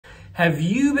Have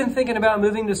you been thinking about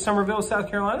moving to Summerville, South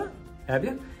Carolina? Have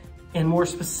you? And more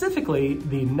specifically,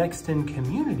 the Nexton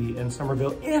community in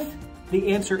Summerville? If the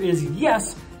answer is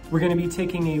yes, we're gonna be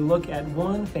taking a look at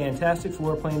one fantastic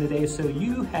floor plan today, so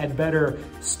you had better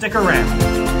stick around.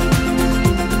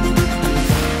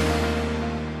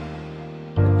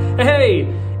 Hey,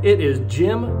 it is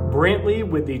Jim Brantley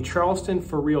with the Charleston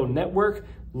For Real Network,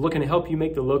 looking to help you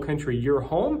make the Lowcountry your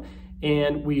home.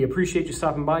 And we appreciate you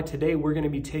stopping by. Today, we're gonna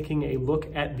be taking a look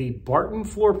at the Barton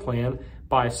floor plan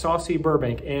by Saussy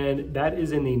Burbank, and that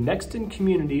is in the Nexton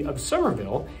community of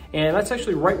Summerville, and that's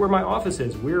actually right where my office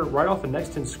is. We're right off of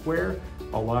Nexton Square.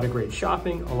 A lot of great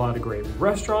shopping, a lot of great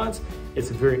restaurants.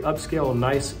 It's a very upscale,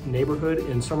 nice neighborhood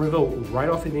in Summerville, right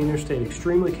off of the interstate,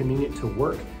 extremely convenient to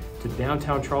work, to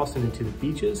downtown Charleston and to the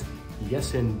beaches.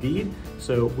 Yes, indeed.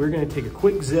 So we're gonna take a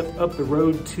quick zip up the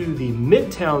road to the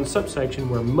Midtown subsection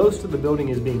where most of the building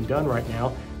is being done right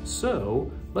now.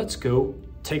 So let's go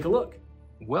take a look.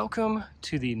 Welcome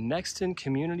to the Nexton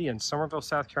community in Summerville,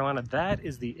 South Carolina. That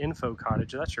is the Info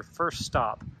Cottage. That's your first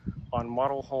stop on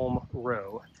Model Home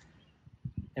Row.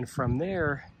 And from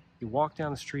there, you walk down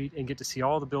the street and get to see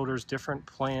all the builders' different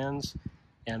plans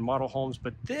and model homes.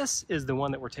 But this is the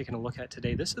one that we're taking a look at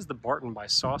today. This is the Barton by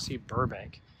Saussy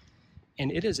Burbank. And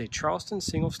it is a Charleston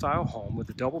single-style home with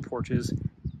the double porches.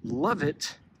 Love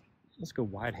it. Let's go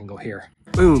wide angle here.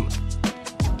 Boom.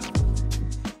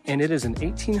 And it is an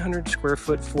 1,800 square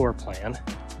foot floor plan,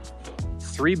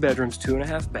 3 bedrooms,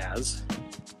 2.5 baths.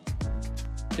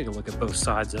 Take a look at both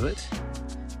sides of it.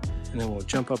 And then we'll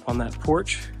jump up on that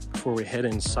porch before we head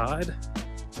inside.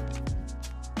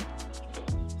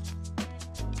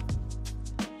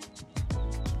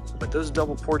 But those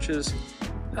double porches,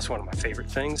 that's one of my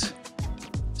favorite things.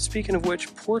 Speaking of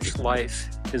which, porch life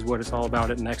is what it's all about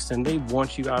at Nexton. They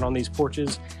want you out on these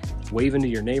porches, waving to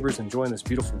your neighbors, enjoying this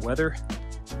beautiful weather.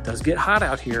 It does get hot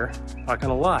out here, not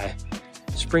gonna lie.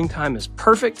 Springtime is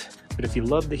perfect, but if you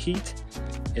love the heat,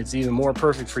 it's even more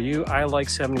perfect for you. I like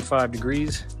 75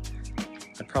 degrees.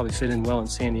 I'd probably fit in well in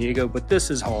San Diego, but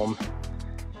this is home.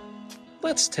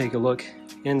 Let's take a look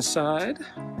inside.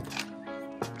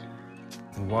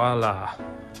 Voila.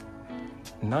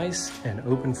 Nice and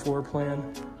open floor plan.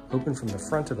 Open from the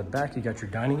front to the back. You got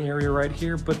your dining area right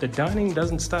here, but the dining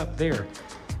doesn't stop there.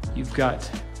 You've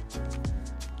got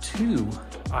 2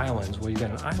 islands. Well, you've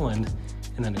got an island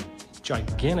and then a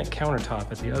gigantic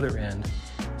countertop at the other end.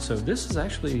 So this is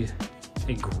actually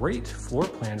a great floor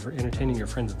plan for entertaining your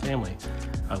friends and family.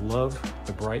 I love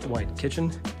the bright white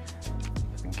kitchen,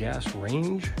 the gas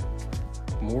range,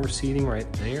 more seating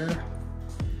right there.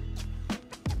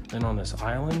 Then on this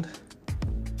island,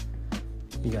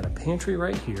 you got a pantry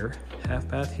right here, half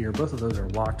bath here. Both of those are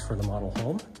locked for the model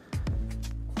home.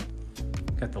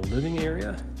 Got the living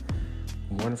area,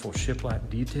 wonderful shiplap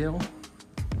detail.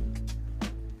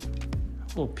 A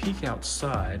little peek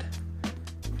outside,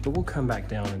 but we'll come back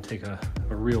down and take a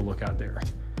real look out there.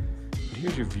 But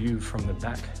here's your view from the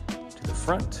back to the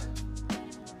front.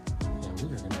 And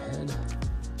we are gonna head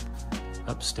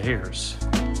upstairs.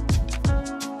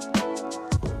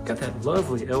 Got that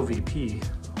lovely LVP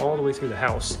all the way through the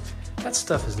house. That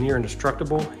stuff is near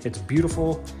indestructible. It's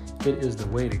beautiful. It is the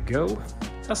way to go.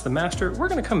 That's the master. We're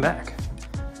gonna come back.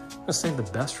 I'm gonna save the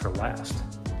best for last.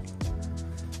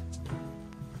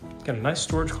 Got a nice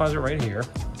storage closet right here.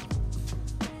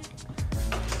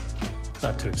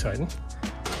 Not too exciting.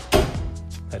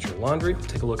 That's your laundry. We'll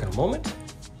take a look in a moment.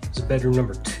 This is bedroom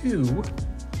number 2.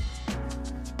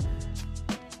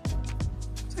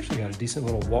 It's actually got a decent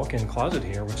little walk-in closet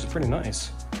here, which is pretty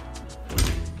nice.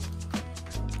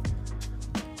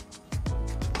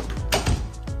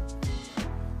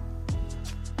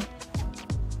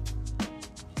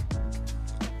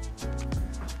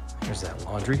 There's that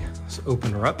laundry. Let's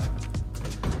open her up.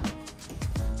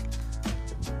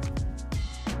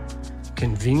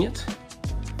 Convenient.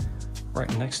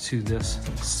 Right next to this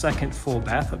second full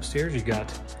bath upstairs, you got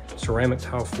ceramic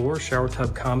tile floor, shower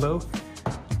tub combo,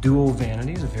 dual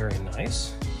vanities, very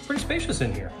nice. Pretty spacious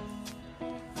in here.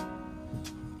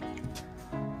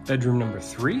 Bedroom number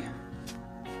 3.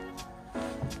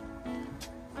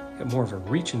 Got more of a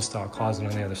reach-in style closet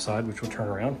on the other side, which we'll turn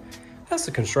around. That's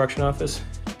the construction office.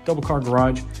 Double car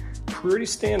garage, pretty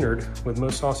standard with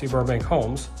most Saussy Burbank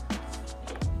homes.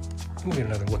 We'll get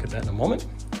another look at that in a moment.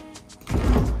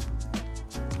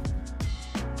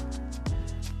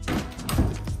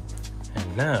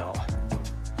 And now,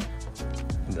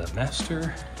 the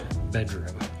master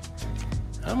bedroom.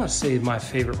 I'm gonna save my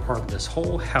favorite part of this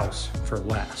whole house for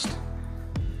last.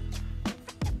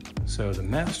 So the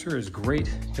master is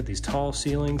great. Got these tall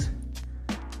ceilings.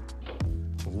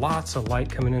 Lots of light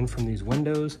coming in from these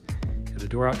windows. Get the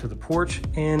door out to the porch,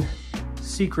 and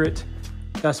secret,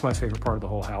 that's my favorite part of the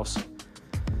whole house.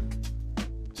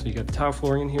 So you got the tile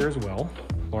flooring in here as well,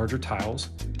 larger tiles,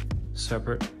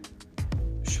 separate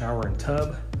shower and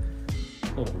tub,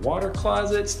 little water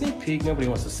closet, sneak peek, nobody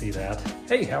wants to see that.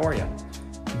 Hey, how are you?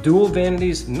 Dual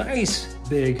vanities, nice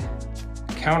big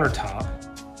countertop.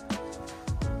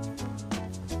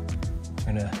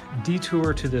 I'm gonna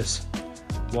detour to this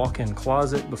walk-in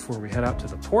closet before we head out to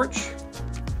the porch.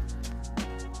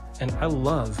 And I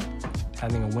love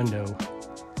having a window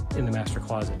in the master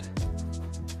closet.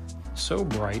 So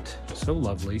bright, so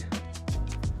lovely.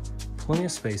 Plenty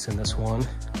of space in this one.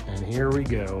 And here we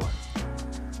go.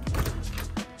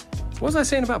 What was I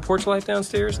saying about porch life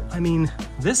downstairs? I mean,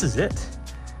 this is it.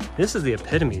 This is the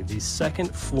epitome, the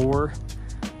second floor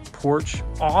porch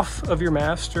off of your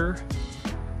master.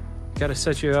 Got to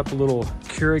set you up a little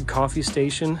Keurig coffee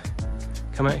station.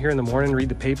 Come out here in the morning, read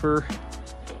the paper.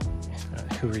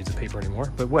 Who reads the paper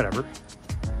anymore, but whatever.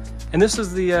 And this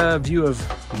is the view of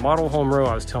Model Home Row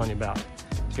I was telling you about.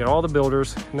 You got all the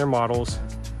builders and their models.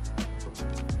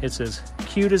 It's as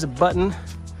cute as a button.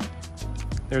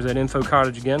 There's that Info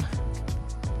Cottage again.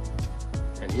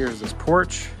 And here's this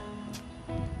porch.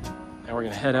 Now we're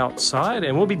gonna head outside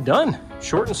and we'll be done.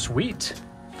 Short and sweet.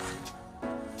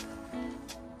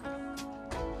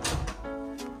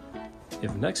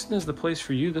 If Nexton is the place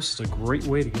for you, this is a great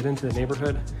way to get into the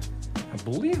neighborhood. I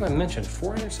believe I mentioned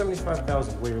 $475,000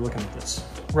 the way you're looking at this,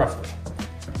 roughly.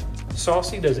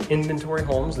 Saussy does inventory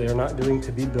homes. They are not doing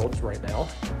to be built right now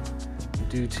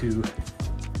due to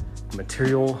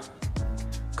material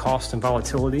cost and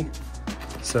volatility.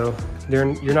 So you're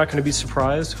not going to be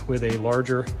surprised with a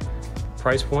larger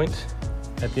price point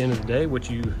at the end of the day. What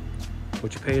you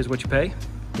pay is what you pay,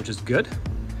 which is good.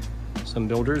 Some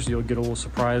builders, you'll get a little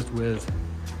surprised with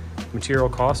material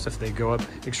costs if they go up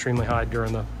extremely high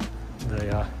during the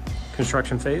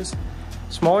construction phase.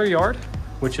 Smaller yard,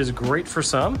 which is great for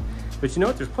some, but you know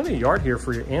what? There's plenty of yard here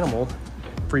for your animal,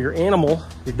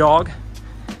 your dog.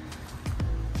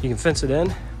 You can fence it in,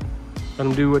 let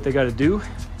them do what they got to do,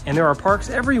 and there are parks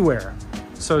everywhere.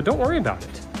 So don't worry about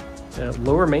it.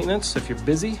 Lower maintenance if you're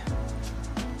busy,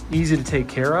 easy to take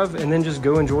care of, and then just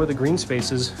go enjoy the green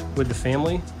spaces with the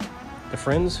family, the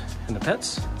friends, and the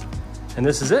pets. And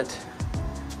this is it.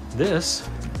 This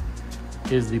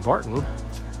is the Barton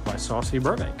by Saussy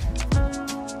Burbank.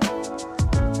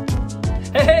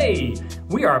 Hey,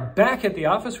 we are back at the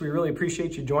office. We really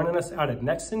appreciate you joining us out at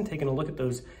Nexton, taking a look at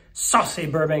those Saussy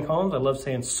Burbank homes. I love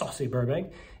saying Saussy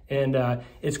Burbank. And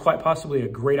it's quite possibly a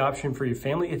great option for your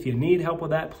family. If you need help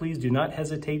with that, please do not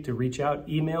hesitate to reach out,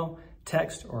 email,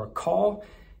 text, or call.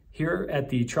 Here at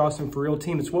the Charleston For Real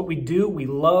team, it's what we do. We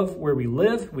love where we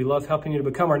live. We love helping you to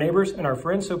become our neighbors and our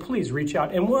friends. So please reach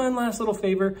out. And one last little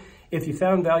favor, if you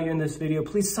found value in this video,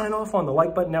 please sign off on the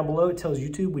like button down below. It tells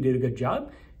YouTube we did a good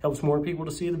job. Helps more people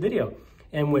to see the video.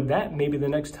 And with that, maybe the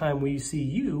next time we see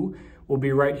you, we'll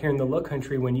be right here in the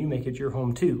Lowcountry when you make it your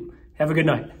home too. Have a good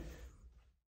night.